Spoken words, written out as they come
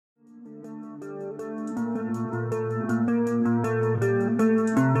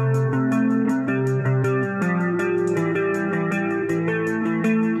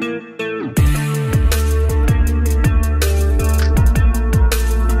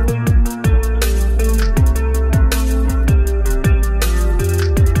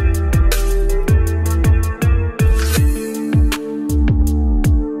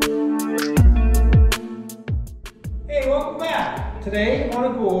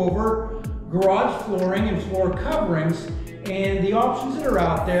go over garage flooring and floor coverings and the options that are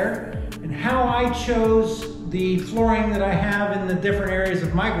out there and how I chose the flooring that I have in the different areas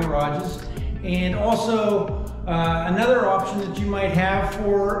of my garages, and also another option that you might have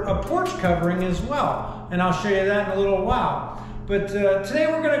for a porch covering as well. And I'll show you that in a little while. But today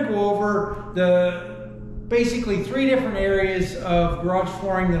we're going to go over the basically 3 different areas of garage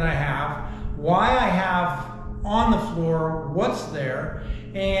flooring that I have, why I have on the floor, what's there,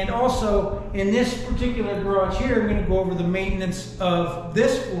 and also in this particular garage here, I'm going to go over the maintenance of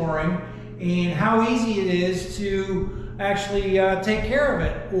this flooring and how easy it is to actually take care of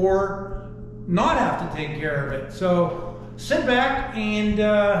it or not have to take care of it. So sit back and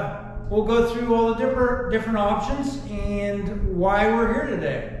we'll go through all the different options and why we're here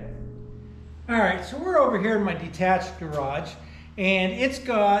today. All right, so we're over here in my detached garage, and it's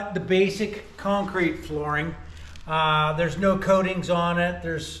got the basic concrete flooring. There's no coatings on it.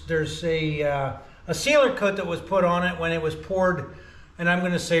 There's a sealer coat that was put on it when it was poured, and I'm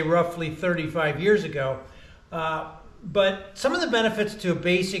going to say roughly 35 years ago. But some of the benefits to a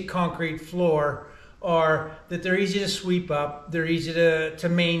basic concrete floor are that they're easy to sweep up, they're easy to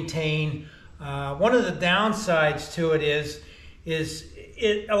maintain. One of the downsides to it is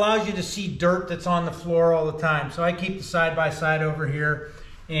it allows you to see dirt that's on the floor all the time. So I keep the side-by-side over here,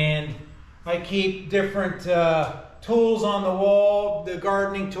 and I keep different tools on the wall, the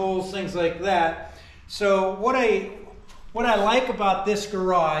gardening tools, things like that. So what I like about this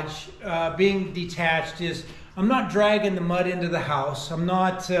garage being detached is I'm not dragging the mud into the house. I'm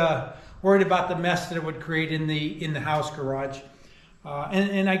not worried about the mess that it would create in the house garage.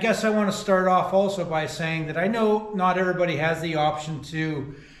 And I guess I want to start off also by saying that I know not everybody has the option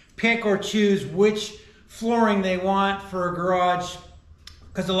to pick or choose which flooring they want for a garage,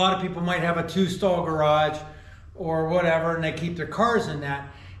 because a lot of people might have a 2-stall garage or whatever, and they keep their cars in that.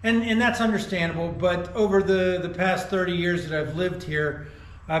 And that's understandable, but over the past 30 years that I've lived here,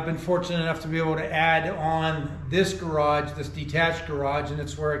 I've been fortunate enough to be able to add on this garage, this detached garage, and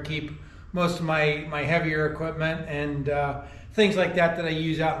it's where I keep most of my heavier equipment and things like that I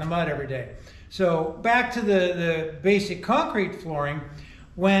use out in the mud every day. So back to the basic concrete flooring.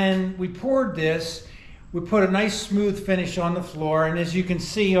 When we poured this, we put a nice smooth finish on the floor, and as you can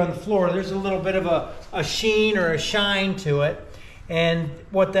see on the floor, there's a little bit of a sheen or a shine to it. And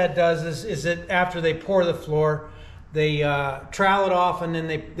what that does is that after they pour the floor, they trowel it off, and then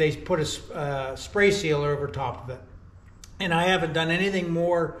they put a spray sealer over top of it. And I haven't done anything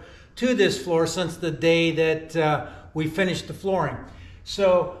more to this floor since the day that we finished the flooring.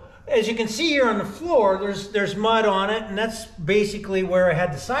 So as you can see here on the floor, there's mud on it, and that's basically where I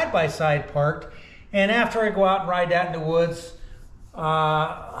had the side-by-side parked. And after I go out and ride that in the woods,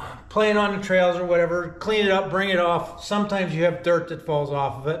 playing on the trails or whatever, clean it up, bring it off. Sometimes you have dirt that falls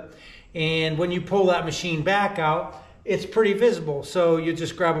off of it, and when you pull that machine back out, it's pretty visible, so you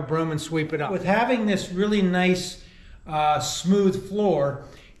just grab a broom and sweep it up. With having this really nice smooth floor,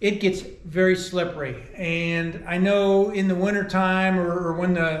 it gets very slippery. And I know in the winter time or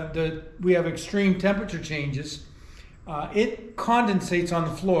when we have extreme temperature changes, it condensates on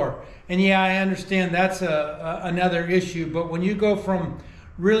the floor. And yeah, I understand that's another issue, but when you go from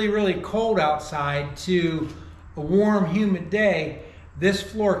really, really cold outside to a warm, humid day, this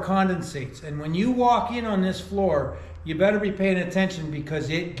floor condensates. And when you walk in on this floor, you better be paying attention because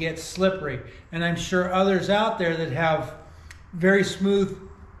it gets slippery. And I'm sure others out there that have very smooth,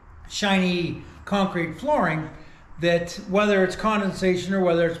 shiny concrete flooring, that whether it's condensation or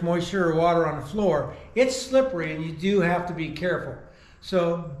whether it's moisture or water on the floor, it's slippery and you do have to be careful.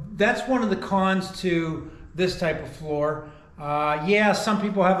 So that's one of the cons to this type of floor. Yeah, some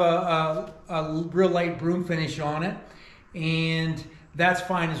people have a real light broom finish on it, and that's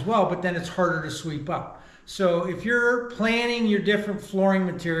fine as well, but then it's harder to sweep up. So if you're planning your different flooring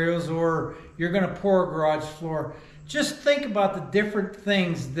materials or you're going to pour a garage floor, just think about the different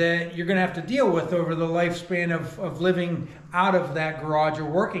things that you're going to have to deal with over the lifespan of living out of that garage or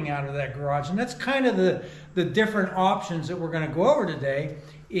working out of that garage. And that's kind of the different options that we're going to go over today,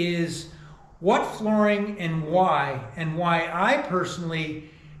 is what flooring and why I personally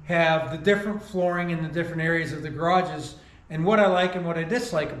have the different flooring in the different areas of the garages and what I like and what I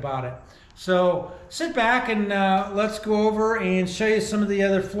dislike about it. So sit back and let's go over and show you some of the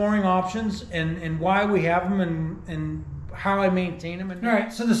other flooring options and why we have them and how I maintain them. All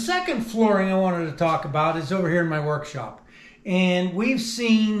right, so the second flooring I wanted to talk about is over here in my workshop. And we've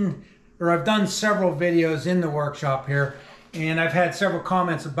seen, or I've done several videos in the workshop here, and I've had several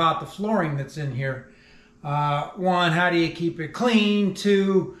comments about the flooring that's in here. One, how do you keep it clean?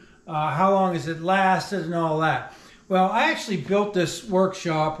 Two, how long has it lasted and all that? Well, I actually built this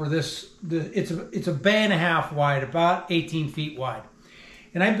workshop, or it's a bay and a half wide, about 18 feet wide.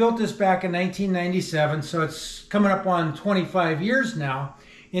 And I built this back in 1997, so it's coming up on 25 years now.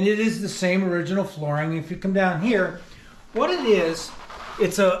 And it is the same original flooring. If you come down here, what it is,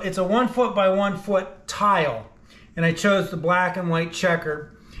 it's a 1 foot by 1 foot tile. And I chose the black and white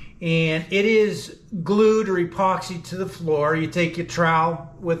checker. And it is glued or epoxy to the floor. You take your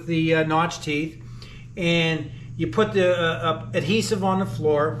trowel with the notch teeth and you put the adhesive on the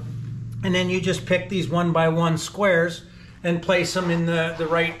floor, and then you just pick these 1 by 1 squares and place them in the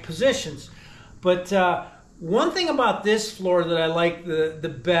right positions. But one thing about this floor that I like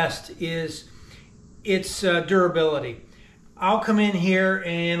the best is its durability. I'll come in here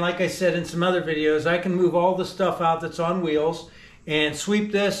and, like I said in some other videos, I can move all the stuff out that's on wheels and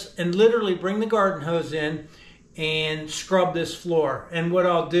sweep this and literally bring the garden hose in and scrub this floor. And what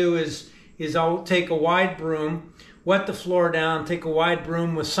I'll do is I'll take a wide broom, wet the floor down, take a wide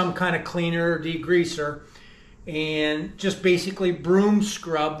broom with some kind of cleaner or degreaser, and just basically broom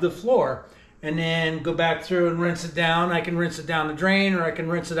scrub the floor. And then go back through and rinse it down. I can rinse it down the drain, or I can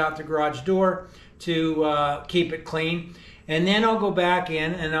rinse it out the garage door to keep it clean. And then I'll go back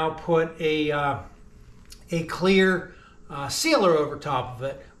in and I'll put a clear sealer over top of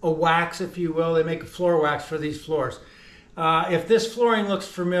it, a wax, if you will. They make a floor wax for these floors. If this flooring looks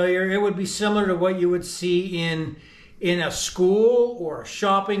familiar, it would be similar to what you would see in a school or a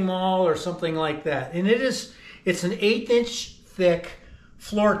shopping mall or something like that. And it's an 1/8 inch thick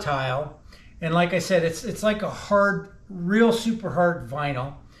floor tile. And like I said, it's like a hard, real super hard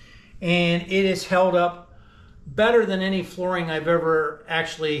vinyl. And it is held up better than any flooring I've ever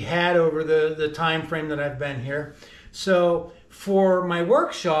actually had over the time frame that I've been here. So for my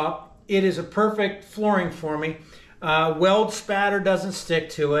workshop, it is a perfect flooring for me. Weld spatter doesn't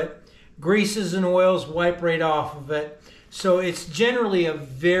stick to it. Greases and oils wipe right off of it. So it's generally a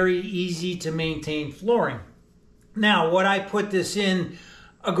very easy to maintain flooring. Now, would I put this in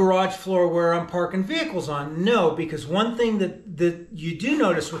a garage floor where I'm parking vehicles on? No, because one thing that you do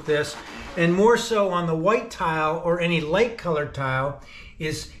notice with this, and more so on the white tile or any light colored tile,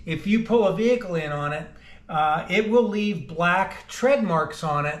 is if you pull a vehicle in on it, it will leave black tread marks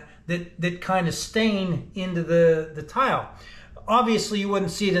on it that kind of stain into the tile. Obviously, you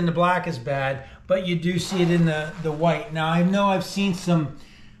wouldn't see it in the black as bad, but you do see it in the white. Now, I know I've seen some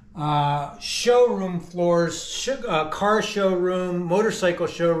showroom floors, car showroom, motorcycle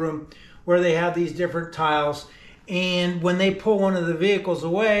showroom, where they have these different tiles. And when they pull one of the vehicles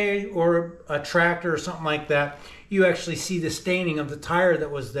away, or a tractor or something like that, you actually see the staining of the tire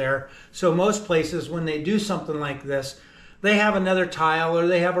that was there. So most places, when they do something like this, they have another tile, or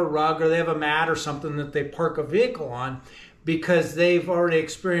they have a rug, or they have a mat or something that they park a vehicle on, because they've already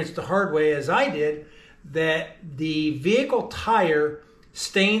experienced the hard way, as I did, that the vehicle tire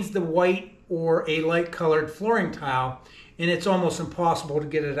stains the white or a light colored flooring tile, and it's almost impossible to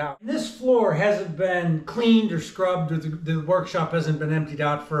get it out. This floor hasn't been cleaned or scrubbed, or the workshop hasn't been emptied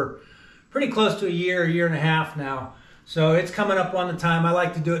out for pretty close to a year and a half now. So it's coming up on the time. I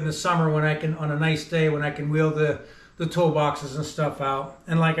like to do it in the summer when I can, on a nice day, when I can wheel the toolboxes and stuff out.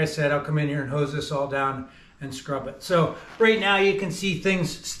 And like I said, I'll come in here and hose this all down and scrub it. So right now you can see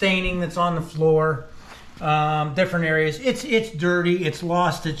things staining that's on the floor, different areas. It's dirty, it's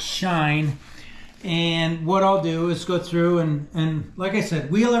lost its shine. And what I'll do is go through and like I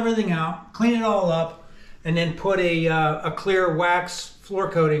said, wheel everything out, clean it all up, and then put a clear wax floor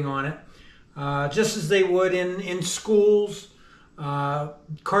coating on it, just as they would in schools, car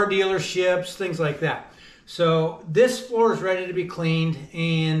dealerships, things like that. So this floor is ready to be cleaned,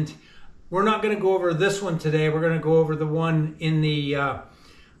 and we're not going to go over this one today. We're going to go over the one in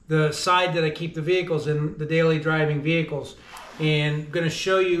the side that I keep the vehicles in, the daily driving vehicles. And I'm going to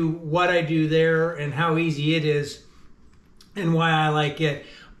show you what I do there and how easy it is and why I like it.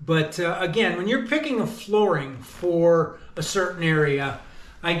 But again, when you're picking a flooring for a certain area,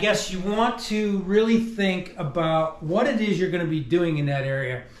 I guess you want to really think about what it is you're going to be doing in that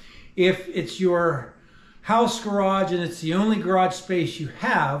area. If it's your house garage and it's the only garage space you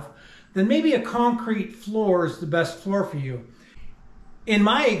have, then maybe a concrete floor is the best floor for you. In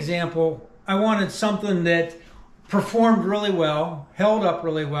my example, I wanted something that performed really well, held up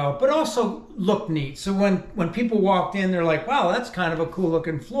really well, but also looked neat. So when people walked in, they're like, wow, that's kind of a cool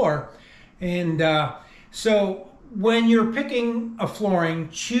looking floor. And so when you're picking a flooring,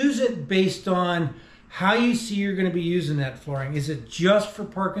 choose it based on how you see you're going to be using that flooring. Is it just for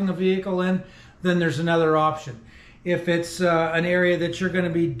parking a vehicle in? Then there's another option. If it's an area that you're going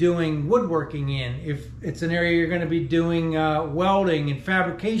to be doing woodworking in, if it's an area you're going to be doing welding and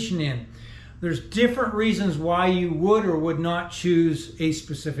fabrication in, There's different reasons why you would or would not choose a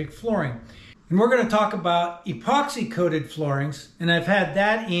specific flooring. And we're going to talk about epoxy coated floorings, and I've had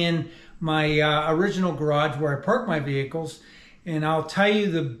that in my original garage where I park my vehicles, and I'll tell you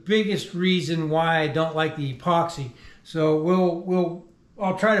the biggest reason why I don't like the epoxy. So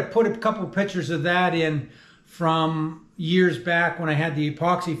I'll try to put a couple pictures of that in from years back when I had the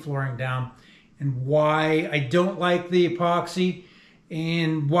epoxy flooring down, and why I don't like the epoxy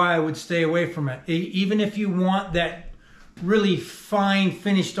and why I would stay away from it. Even if you want that really fine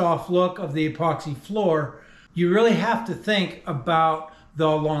finished off look of the epoxy floor, you really have to think about the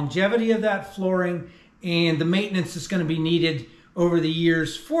longevity of that flooring and the maintenance that's going to be needed over the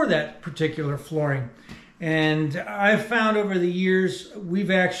years for that particular flooring. And I've found over the years,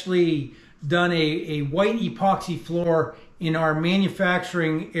 we've actually done a white epoxy floor in our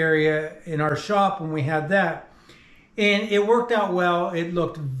manufacturing area in our shop when we had that. And it worked out well. It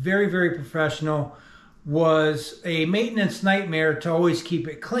looked very, very professional. Was a maintenance nightmare to always keep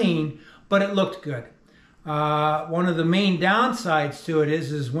it clean, but it looked good. One of the main downsides to it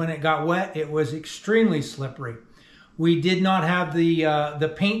is when it got wet, it was extremely slippery. We did not have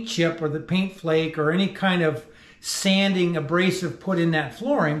the paint chip or the paint flake or any kind of sanding abrasive put in that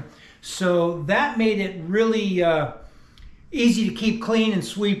flooring. So that made it really easy to keep clean and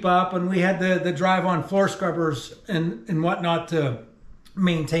sweep up. And we had the drive-on floor scrubbers and whatnot to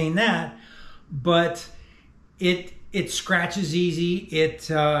maintain that. But it scratches easy. It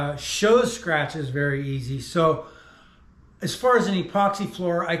shows scratches very easy. So as far as an epoxy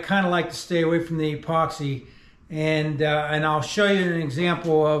floor, I kind of like to stay away from the epoxy. And I'll show you an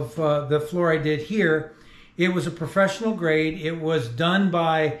example of the floor I did here. It was a professional grade. It was done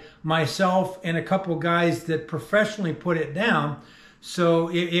by myself and a couple guys that professionally put it down. So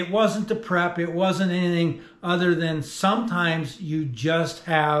it wasn't a prep. It wasn't anything other than sometimes you just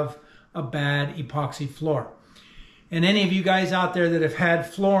have a bad epoxy floor. And any of you guys out there that have had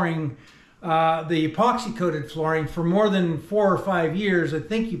flooring, the epoxy coated flooring for more than 4 or 5 years, I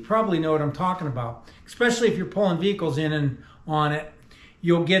think you probably know what I'm talking about. Especially if you're pulling vehicles in and on it.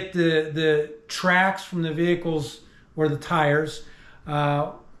 You'll get the tracks from the vehicles or the tires.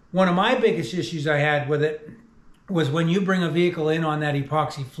 One of my biggest issues I had with it was when you bring a vehicle in on that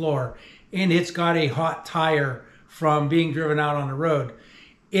epoxy floor and it's got a hot tire from being driven out on the road.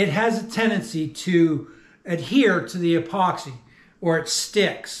 It has a tendency to adhere to the epoxy, or it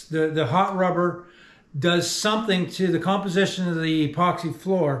sticks. The hot rubber does something to the composition of the epoxy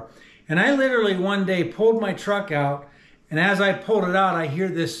floor. And I literally one day pulled my truck out, and as I pulled it out, I hear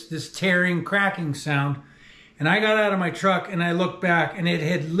this tearing, cracking sound. And I got out of my truck and I looked back, and it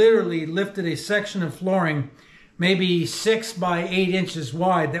had literally lifted a section of flooring, maybe 6 by 8 inches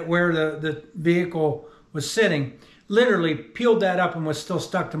wide, that where the vehicle was sitting, literally peeled that up and was still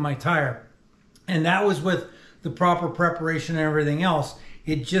stuck to my tire. And that was with the proper preparation and everything else.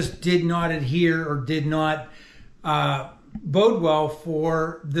 It just did not adhere or did not bode well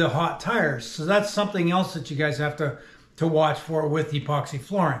for the hot tires. So that's something else that you guys have to watch for with epoxy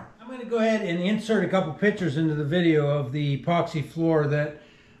flooring. I'm going to go ahead and insert a couple pictures into the video of the epoxy floor that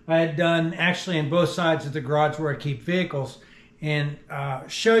I had done actually in both sides of the garage where I keep vehicles, and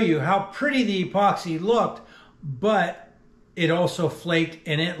show you how pretty the epoxy looked, but it also flaked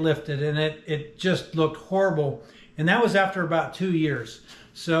and it lifted, and it just looked horrible. And that was after about 2 years.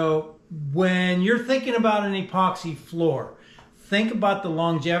 So when you're thinking about an epoxy floor, think about the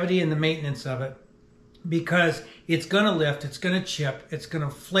longevity and the maintenance of it, because it's going to lift, it's going to chip, it's going to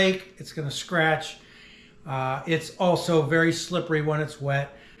flake, it's going to scratch. It's also very slippery when it's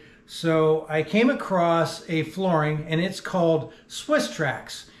wet. So I came across a flooring, and it's called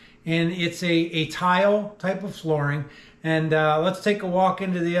SwissTrax, and it's a tile type of flooring. And let's take a walk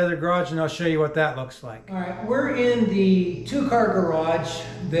into the other garage and I'll show you what that looks like. All right, we're in the 2-car garage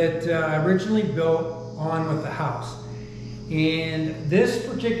that I originally built on with the house. And this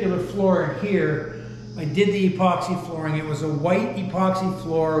particular floor here, I did the epoxy flooring. It was a white epoxy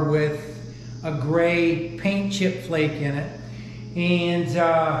floor with a gray paint chip flake in it. And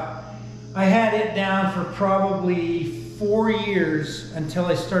I had it down for probably 4 years until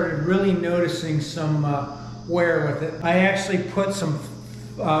I started really noticing some wear with it. I actually put some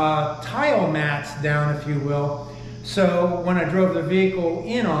tile mats down, if you will, so when I drove the vehicle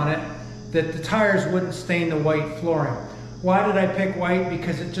in on it, that the tires wouldn't stain the white flooring. Why did I pick white?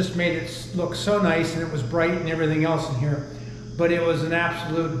 Because it just made it look so nice, and it was bright and everything else in here, but it was an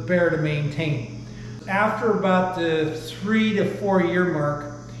absolute bear to maintain. After about the 3 to 4 year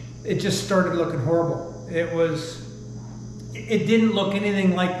mark, it just started looking horrible. It didn't look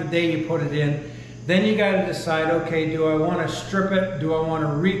anything like the day you put it in. Then you got to decide, okay, do I want to strip it? Do I want to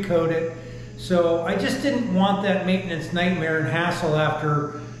recoat it? So I just didn't want that maintenance nightmare and hassle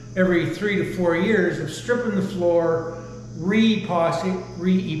after every 3 to 4 years of stripping the floor, re-epoxying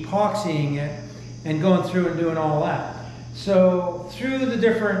it, and going through and doing all that. So through the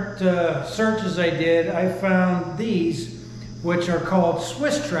different searches I did, I found these, which are called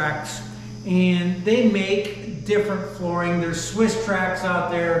SwissTrax, and they make different flooring. There's SwissTrax out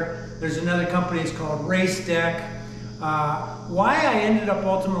there. There's another company, it's called Racedeck. Why I ended up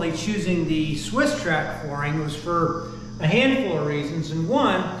ultimately choosing the SwissTrax flooring was for a handful of reasons. And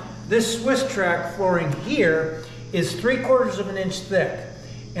one, this SwissTrax flooring here is 3/4 of an inch thick.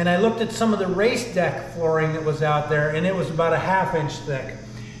 And I looked at some of the Racedeck flooring that was out there, and it was about a 1/2 inch thick.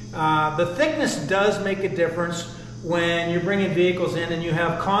 The thickness does make a difference when you're bringing vehicles in and you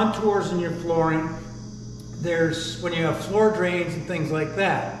have contours in your flooring. There's when you have floor drains and things like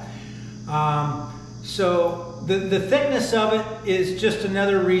that. So the thickness of it is just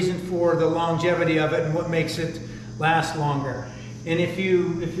another reason for the longevity of it and what makes it last longer. And if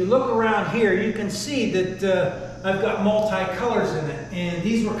you look around here, you can see that I've got multi-colors in it. And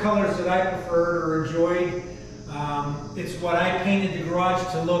these were colors that I preferred or enjoyed. It's what I painted the garage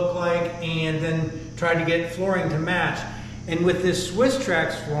to look like and then tried to get flooring to match. And with this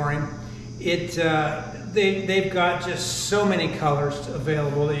SwissTrax flooring, they've got just so many colors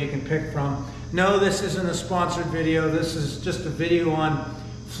available that you can pick from. No, this isn't a sponsored video. This is just a video on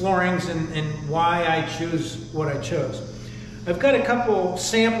floorings and why I choose what I chose. I've got a couple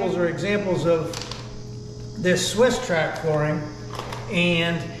samples or examples of this SwissTrax flooring,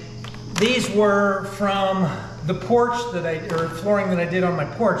 and these were from the porch or flooring that I did on my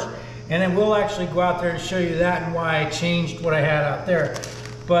porch, and I will actually go out there and show you that and why I changed what I had out there.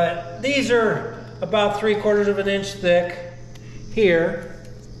 But these are about 3/4 of an inch thick here.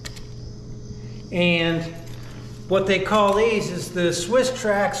 And what they call these is the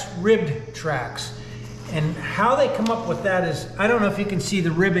SwissTrax ribbed tracks. And how they come up with that is, I don't know if you can see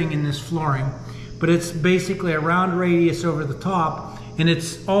the ribbing in this flooring, but it's basically a round radius over the top, and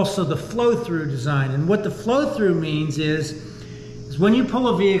it's also the flow-through design. And what the flow-through means is when you pull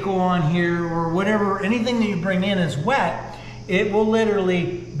a vehicle on here or whatever, anything that you bring in is wet, it will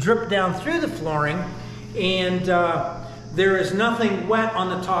literally drip down through the flooring, and there is nothing wet on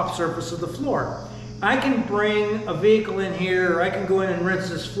the top surface of the floor. I can bring a vehicle in here, or I can go in and rinse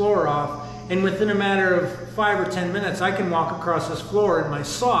this floor off, and within a matter of 5 or 10 minutes, I can walk across this floor in my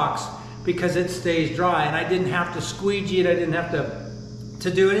socks because it stays dry, and I didn't have to squeegee it, I didn't have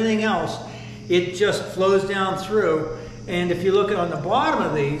to do anything else. It just flows down through. And if you look at on the bottom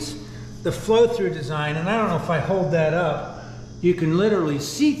of these, the flow-through design, and I don't know if I hold that up, you can literally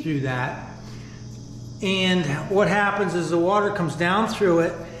see through that. And what happens is the water comes down through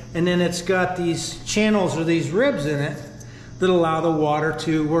it, and then it's got these channels or these ribs in it that allow the water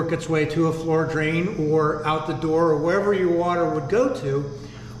to work its way to a floor drain or out the door or wherever your water would go to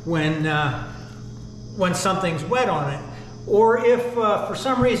when something's wet on it. Or if for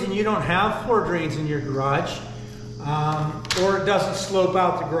some reason you don't have floor drains in your garage, or it doesn't slope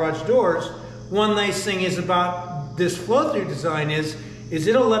out the garage doors, one nice thing is about this flow-through design is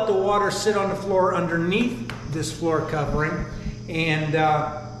it'll let the water sit on the floor underneath this floor covering, and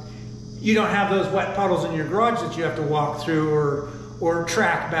you don't have those wet puddles in your garage that you have to walk through or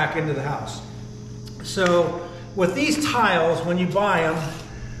track back into the house. So with these tiles, when you buy them,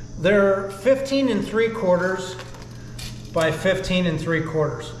 they're 15 3/4 by 15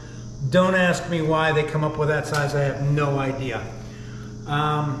 3/4. Don't ask me why they come up with that size, I have no idea.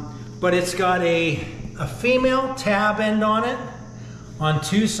 But it's got a female tab end on it on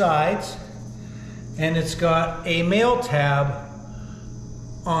 2 sides, and it's got a male tab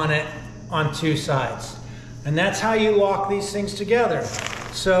on it on 2 sides. And that's how you lock these things together.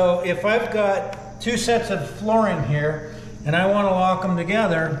 So if I've got 2 sets of flooring here and I want to lock them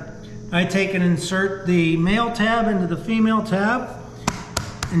together, I take and insert the male tab into the female tab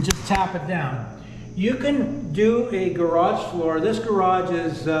and just tap it down. You can do a garage floor. This garage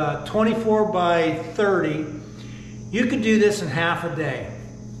is 24 by 30. You could do this in half a day.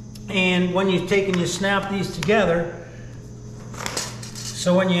 And when you take and you snap these together,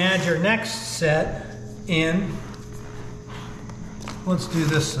 so when you add your next set in, let's do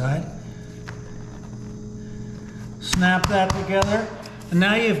this side. Snap that together, and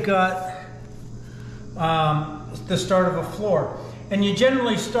now you've got the start of a floor. And you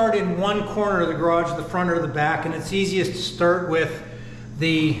generally start in one corner of the garage, the front or the back, and it's easiest to start with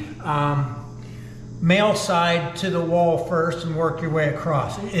the male side to the wall first and work your way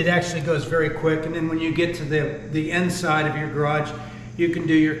across. It actually goes very quick, and then when you get to the end side of your garage, you can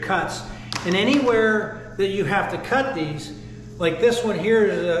do your cuts. And anywhere that you have to cut these, Like this one here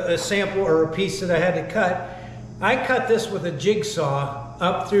is a sample or a piece that I had to cut. I cut this with a jigsaw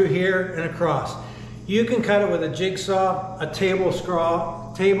up through here and across. You can cut it with a jigsaw, a table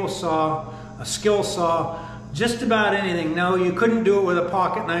saw, a skill saw, just about anything. No, you couldn't do it with a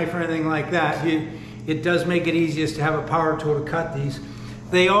pocket knife or anything like that. It does make it easiest to have a power tool to cut these.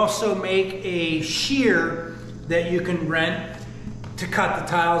 They also make a shear that you can rent to cut the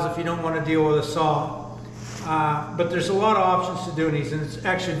tiles if you don't want to deal with a saw. But there's a lot of options to doing these, and it's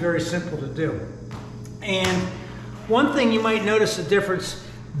actually very simple to do. And one thing you might notice a difference,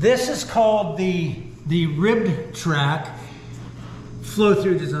 this is called the ribbed track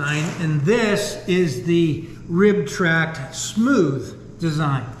flow-through design, and this is the rib tracked smooth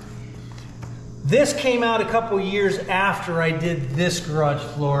design. This came out a couple years after I did this garage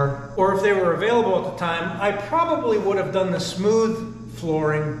floor, or if they were available at the time, I probably would have done the smooth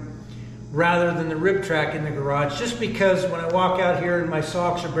flooring rather than the rib track in the garage, just because when I walk out here in my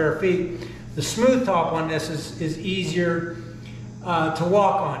socks or bare feet, the smooth top on this is easier to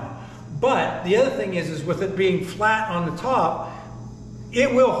walk on. But the other thing is with it being flat on the top,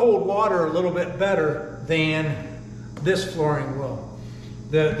 it will hold water a little bit better than this flooring will,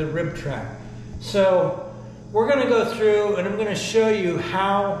 the rib track. So we're going to go through and I'm going to show you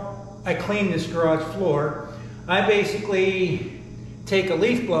how I clean this garage floor. I basically take a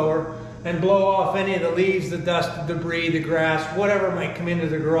leaf blower and blow off any of the leaves, the dust, the debris, the grass, whatever might come into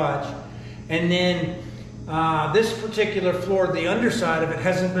the garage. And then this particular floor, the underside of it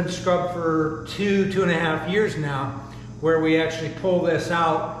hasn't been scrubbed for 2.5 years now, where we actually pull this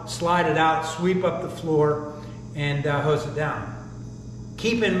out, slide it out, sweep up the floor, and hose it down.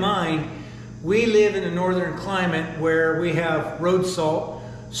 Keep in mind, we live in a northern climate where we have road salt,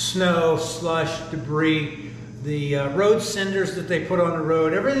 snow, slush, debris, the road cinders that they put on the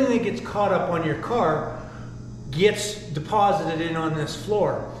road, everything that gets caught up on your car gets deposited in on this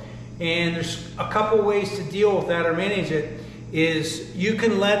floor. And there's a couple ways to deal with that or manage it. Is you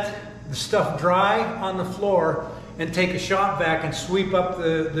can let the stuff dry on the floor and take a shop vac and sweep up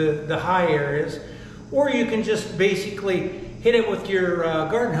the high areas, or you can just basically hit it with your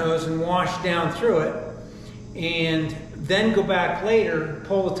garden hose and wash down through it, and then go back later,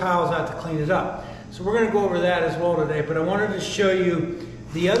 pull the tiles out to clean it up. So we're going to go over that as well today, but I wanted to show you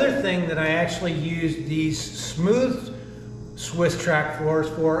the other thing that I actually used these smooth SwissTrax floors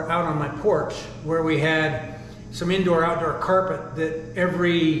for out on my porch, where we had some indoor-outdoor carpet that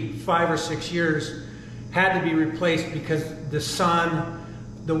every 5 or 6 years had to be replaced because the sun,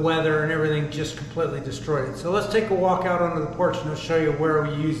 the weather, and everything just completely destroyed it. So let's take a walk out onto the porch and I'll show you where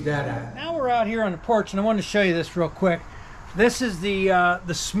we used that at. Now we're out here on the porch and I wanted to show you this real quick. This is the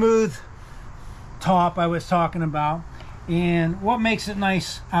smooth top I was talking about, and what makes it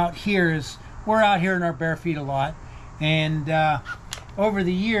nice out here is we're out here in our bare feet a lot, and over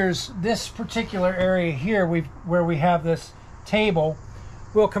the years this particular area here where we have this table,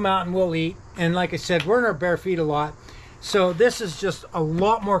 we'll come out and we'll eat, and like I said, we're in our bare feet a lot, so this is just a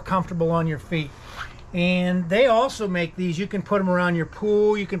lot more comfortable on your feet. And they also make these, you can put them around your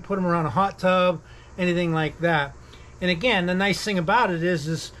pool, you can put them around a hot tub, anything like that. And again, the nice thing about it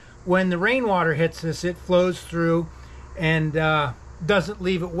is when the rainwater hits this, it flows through and doesn't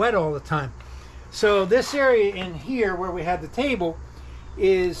leave it wet all the time. So this area in here where we had the table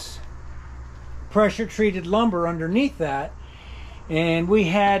is pressure treated lumber underneath that, and we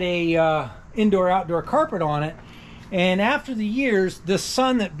had a indoor-outdoor carpet on it, and after the years the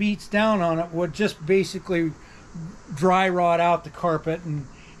sun that beats down on it would just basically dry rot out the carpet and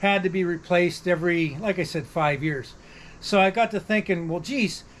had to be replaced every, like I said, 5 years. So I got to thinking, well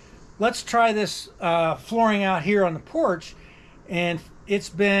geez, let's try this flooring out here on the porch, and it's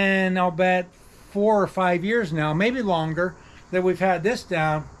been, I'll bet, 4 or 5 years now, maybe longer, that we've had this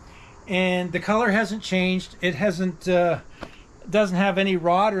down, and the color hasn't changed. It hasn't doesn't have any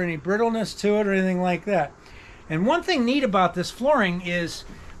rot or any brittleness to it or anything like that. And one thing neat about this flooring is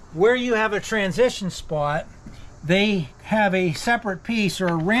where you have a transition spot, they have a separate piece or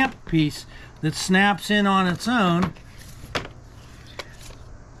a ramp piece that snaps in on its own.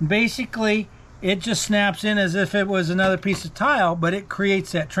 Basically it just snaps in as if it was another piece of tile, but it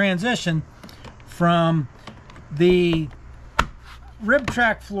creates that transition from the rib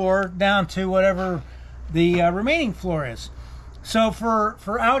track floor down to whatever the remaining floor is. So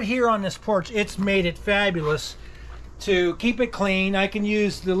for out here on this porch, it's made it fabulous to keep it clean. I can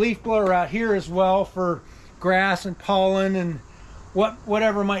use the leaf blower out here as well for grass and pollen and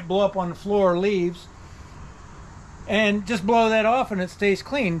whatever might blow up on the floor, leaves, and just blow that off and it stays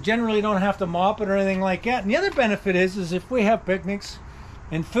clean. Generally you don't have to mop it or anything like that. And the other benefit is if we have picnics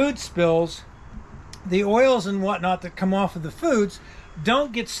and food spills, the oils and whatnot that come off of the foods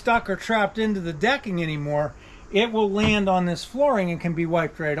don't get stuck or trapped into the decking anymore. It will land on this flooring and can be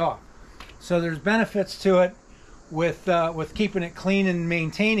wiped right off. So there's benefits to it with keeping it clean and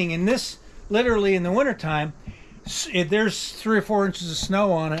maintaining. And this, literally in the wintertime, there's 3 or 4 inches of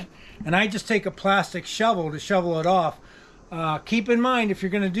snow on it, and I just take a plastic shovel to shovel it off. Keep in mind, if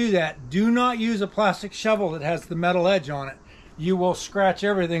you're going to do that, do not use a plastic shovel that has the metal edge on it. You will scratch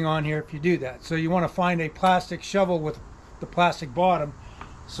everything on here if you do that. So you want to find a plastic shovel with the plastic bottom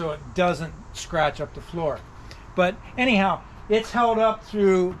so it doesn't scratch up the floor. But anyhow, it's held up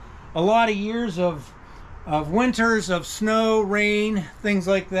through a lot of years of winters, of snow, rain, things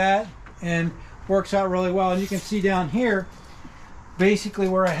like that, and works out really well. And you can see down here, basically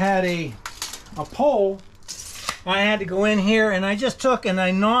where I had a pole, I had to go in here and I just took and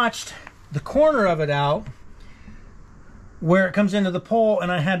I notched the corner of it out where it comes into the pole,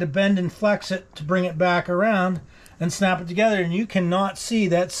 and I had to bend and flex it to bring it back around and snap it together. And you cannot see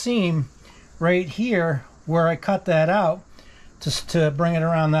that seam right here where I cut that out to bring it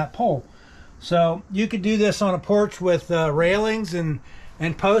around that pole. So you could do this on a porch with railings and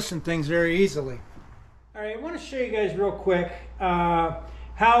posts and things very easily. All right, I want to show you guys real quick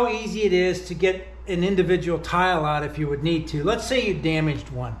how easy it is to get an individual tile out if you would need to. Let's say you damaged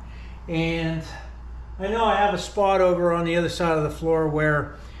one, and I know I have a spot over on the other side of the floor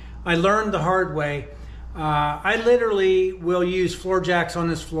where I learned the hard way. I literally will use floor jacks on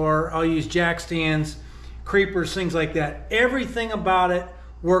this floor. I'll use jack stands, creepers, things like that. Everything about it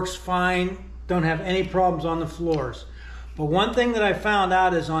works fine. Don't have any problems on the floors. But one thing that I found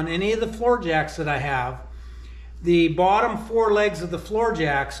out is on any of the floor jacks that I have, the bottom 4 legs of the floor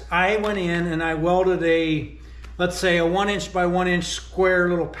jacks, I went in and I welded a, let's say a 1 inch by 1 inch square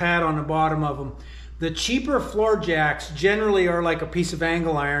little pad on the bottom of them. The cheaper floor jacks generally are like a piece of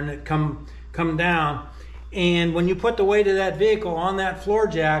angle iron that come down, and when you put the weight of that vehicle on that floor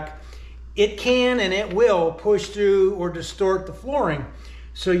jack, it can and it will push through or distort the flooring.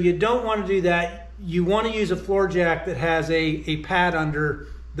 So you don't want to do that. You want to use a floor jack that has a pad under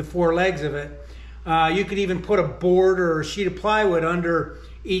the 4 legs of it. You could even put a board or a sheet of plywood under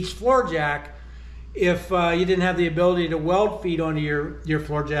each floor jack if you didn't have the ability to weld feet onto your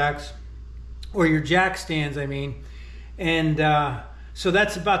floor jacks, or your jack stands, I mean. And so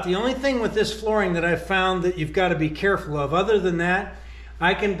that's about the only thing with this flooring that I've found that you've got to be careful of. Other than that,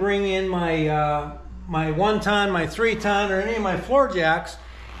 I can bring in my my 1-ton, my 3-ton, or any of my floor jacks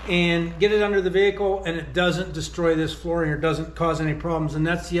and get it under the vehicle, and it doesn't destroy this flooring or doesn't cause any problems. And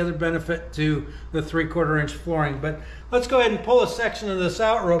that's the other benefit to the 3/4 inch flooring. But let's go ahead and pull a section of this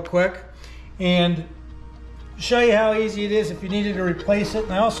out real quick and show you how easy it is if you needed to replace it.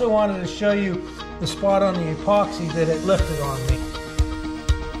 And I also wanted to show you the spot on the epoxy that it lifted on me.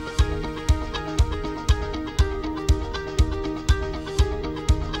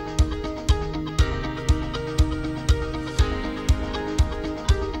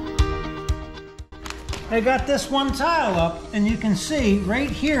 I got this one tile up, and you can see right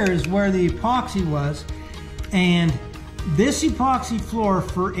here is where the epoxy was, and this epoxy floor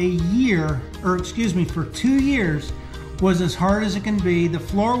for a year, or excuse me, for 2 years, was as hard as it can be. The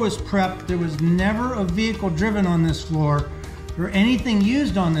floor was prepped. There was never a vehicle driven on this floor or anything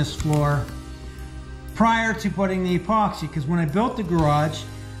used on this floor prior to putting the epoxy, because when I built the garage,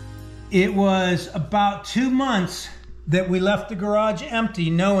 it was about 2 months that we left the garage empty,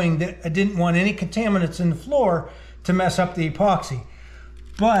 knowing that I didn't want any contaminants in the floor to mess up the epoxy.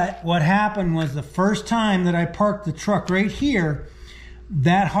 But what happened was, the first time that I parked the truck right here,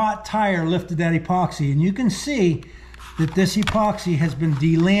 that hot tire lifted that epoxy. And you can see that this epoxy has been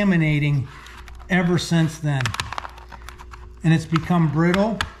delaminating ever since then. And it's become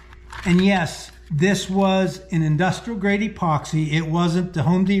brittle. And yes, this was an industrial grade epoxy. It wasn't the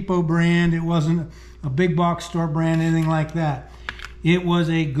Home Depot brand. It wasn't a big box store brand, anything like that. It was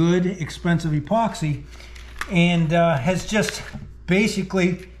a good, expensive epoxy, and has just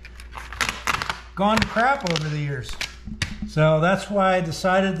basically gone to crap over the years. So that's why I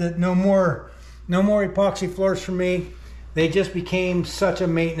decided that no more epoxy floors for me. They just became such a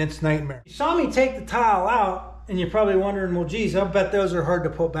maintenance nightmare. You saw me take the tile out, and you're probably wondering, well, geez, I bet those are hard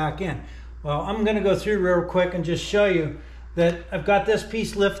to put back in. Well, I'm gonna go through real quick and just show you that I've got this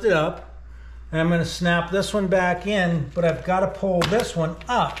piece lifted up, and I'm going to snap this one back in, but I've got to pull this one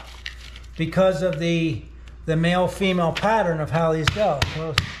up because of the male-female pattern of how these go.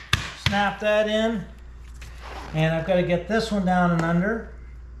 So snap that in, and I've got to get this one down and under.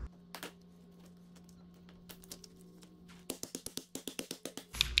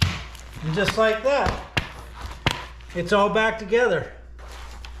 And just like that, it's all back together.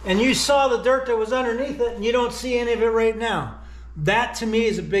 and you saw the dirt that was underneath it, and you don't see any of it right now. That to me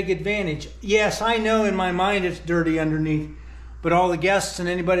is a big advantage. Yes, I know in my mind it's dirty underneath, but all the guests and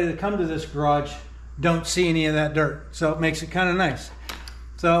anybody that come to this garage don't see any of that dirt. So it makes it kind of nice.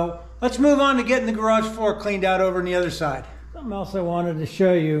 So let's move on to getting the garage floor cleaned out over on the other side. Something else I wanted to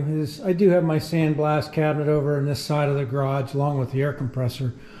show you is I do have my sandblast cabinet over on this side of the garage along with the air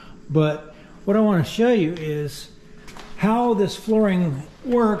compressor. But what I want to show you is how this flooring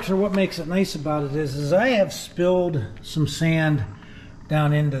works, or what makes it nice about it is I have spilled some sand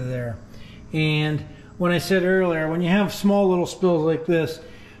down into there. And when I said earlier, when you have small little spills like this,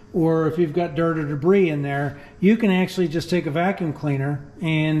 or if you've got dirt or debris in there, you can actually just take a vacuum cleaner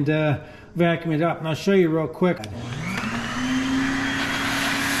and vacuum it up. And I'll show you real quick.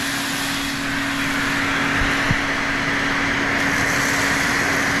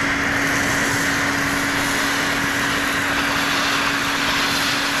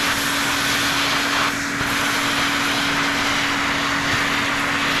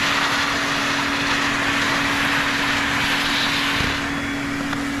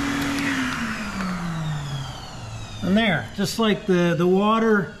 And there, just like the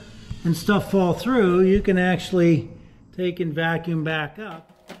water and stuff fall through, you can actually take and vacuum back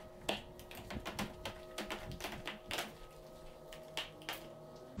up.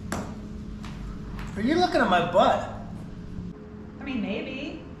 Are you looking at my butt? I mean,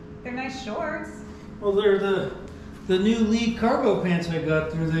 maybe. They're nice shorts. Well, they're the new Lee cargo pants I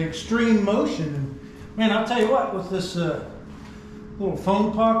got. They're the extreme motion. And man, I'll tell you what, with this little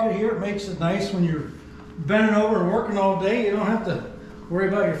phone pocket here, it makes it nice when you're bending over and working all day. You don't have to worry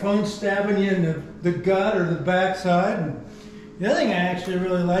about your phone stabbing you in the gut or the backside. And the other thing I actually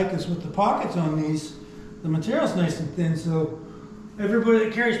really like is with the pockets on these, the material's nice and thin, so everybody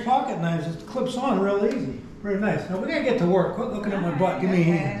that carries pocket knives, it clips on real easy. Very nice. Now we gotta get to work. Quit looking at my butt. Give me a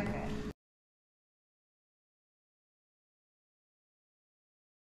hand.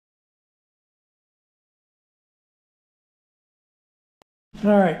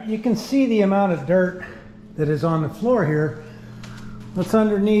 All right, you can see the amount of dirt that is on the floor here. That's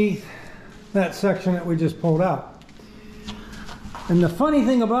underneath that section that we just pulled out. And the funny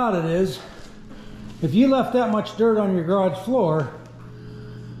thing about it is, if you left that much dirt on your garage floor,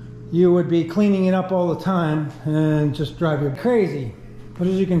 you would be cleaning it up all the time and just drive you crazy. But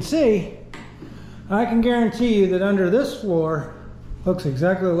as you can see, I can guarantee you that under this floor looks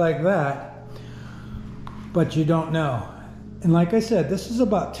exactly like that, but you don't know. And like I said, this is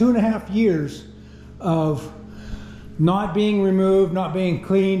about 2.5 years of not being removed, not being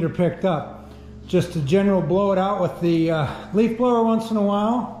cleaned or picked up. Just a general blow it out with the leaf blower once in a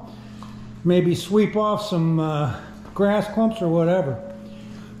while. Maybe sweep off some grass clumps or whatever.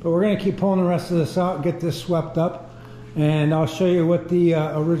 But we're going to keep pulling the rest of this out and get this swept up. And I'll show you what the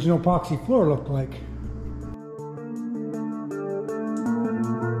original epoxy floor looked like.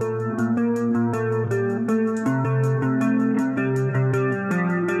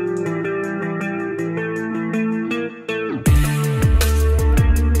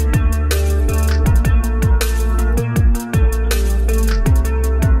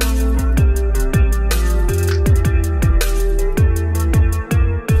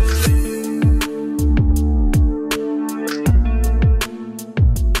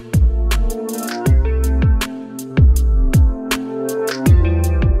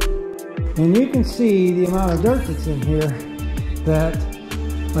 And you can see the amount of dirt that's in here that,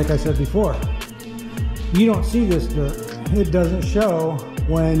 like I said before, you don't see this dirt. It doesn't show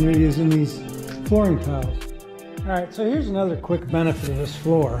when you're using these flooring tiles. All right, so here's another quick benefit of this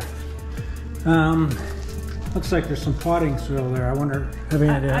floor. Looks like there's some potting soil there. I wonder, have any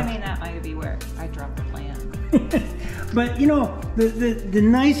idea? I mean, that might be where I dropped the plant. But you know, the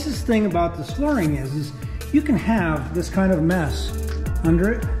nicest thing about this flooring is you can have this kind of mess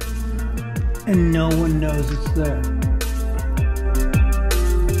under it and no one knows it's there.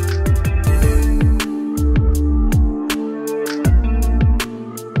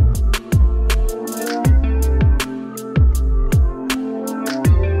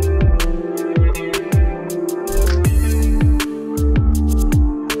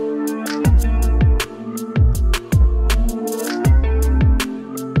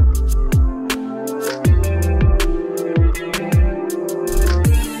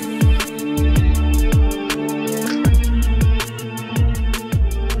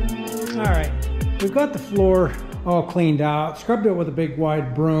 We've got the floor all cleaned out, scrubbed it with a big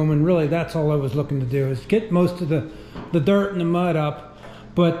wide broom, and really that's all I was looking to do, is get most of the dirt and the mud up.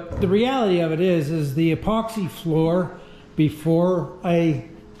 But the reality of it is the epoxy floor, before I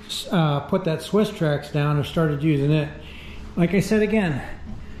put that SwissTrax down and started using it, like I said again,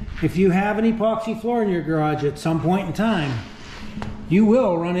 if you have an epoxy floor in your garage at some point in time, you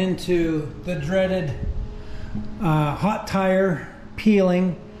will run into the dreaded hot tire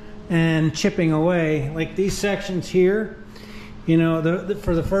peeling and chipping away. Like these sections here, you know,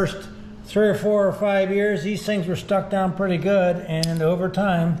 for the first 3 or 4 or 5 years, these things were stuck down pretty good, and over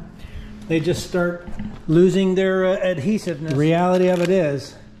time they just start losing their adhesiveness. The reality of it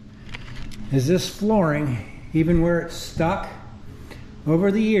is this flooring, even where it's stuck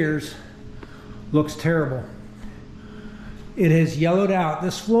over the years, looks terrible. It has yellowed out.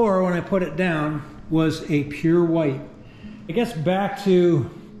 This floor, when I put it down, was a pure white. I guess back to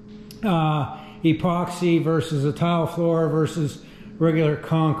epoxy versus a tile floor versus regular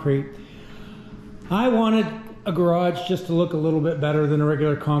concrete. I wanted a garage just to look a little bit better than a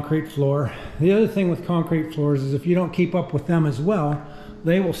regular concrete floor. The other thing with concrete floors is if you don't keep up with them as well,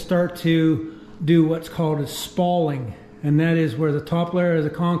 they will start to do what's called a spalling, and that is where the top layer of the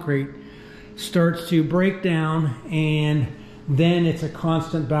concrete starts to break down, and then it's a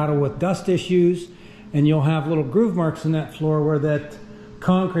constant battle with dust issues, and you'll have little groove marks in that floor where that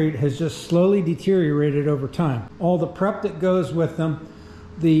concrete has just slowly deteriorated over time. All the prep that goes with them,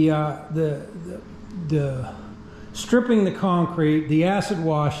 the stripping the concrete, the acid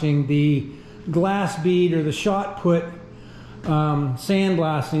washing, the glass bead or the shot put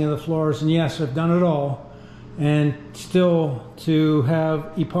sandblasting of the floors, and yes, I've done it all. And still to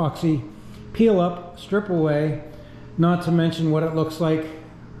have epoxy peel up, strip away, not to mention what it looks like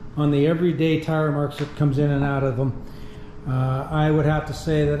on the everyday tire marks that comes in and out of them. I would have to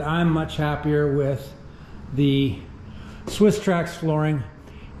say that I'm much happier with the SwissTrax flooring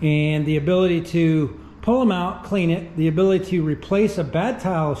and the ability to pull them out, clean it, the ability to replace a bad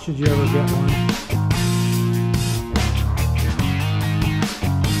tile should you ever get one.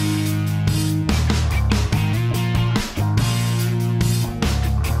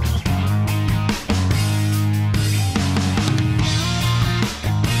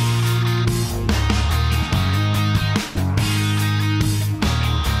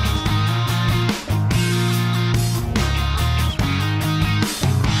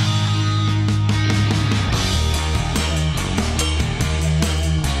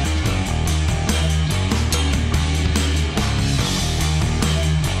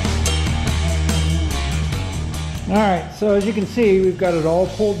 Alright, so as you can see, we've got it all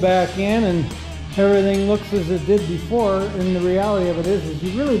pulled back in and everything looks as it did before, and the reality of it is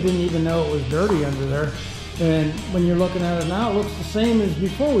you really didn't even know it was dirty under there. And when you're looking at it now, it looks the same as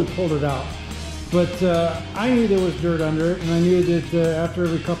before we pulled it out. But I knew there was dirt under it, and I knew that after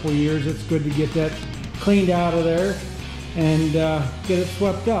every couple of years it's good to get that cleaned out of there and get it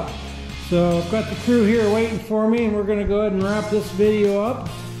swept up. So I've got the crew here waiting for me, and we're going to go ahead and wrap this video up.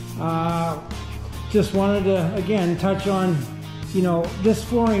 Just wanted to, again, touch on, you know, this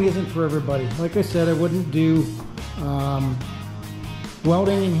flooring isn't for everybody. Like I said, I wouldn't do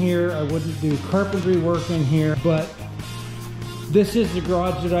welding in here. I wouldn't do carpentry work in here. But this is the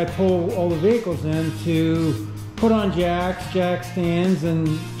garage that I pull all the vehicles in to put on jacks, jack stands,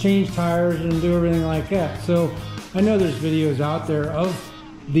 and change tires and do everything like that. So I know there's videos out there of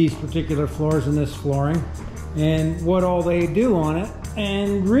these particular floors and this flooring and what all they do on it.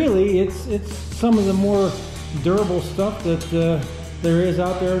 And really, it's some of the more durable stuff that there is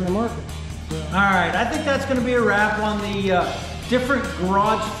out there in the market. So. All right, I think that's going to be a wrap on the different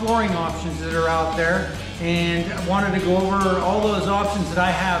garage flooring options that are out there. And I wanted to go over all those options that I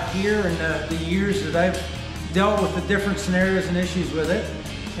have here and the years that I've dealt with the different scenarios and issues with it.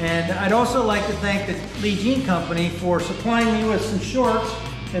 And I'd also like to thank the Lee Jean Company for supplying me with some shorts.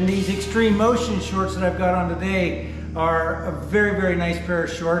 And these Extreme Motion shorts that I've got on today are a very, very nice pair of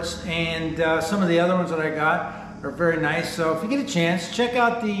shorts, and some of the other ones that I got are very nice. So if you get a chance, check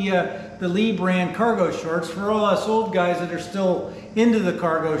out the Lee brand cargo shorts for all us old guys that are still into the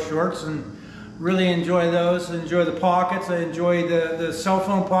cargo shorts and really enjoy those. I enjoy the pockets. I enjoy the cell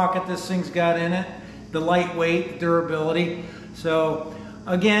phone pocket this thing's got in it, the lightweight, the durability. So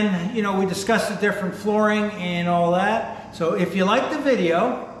again, you know, we discussed the different flooring and all that. So if you like the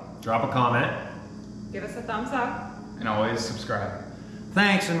video, drop a comment, give us a thumbs up, and always subscribe.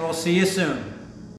 Thanks, and we'll see you soon.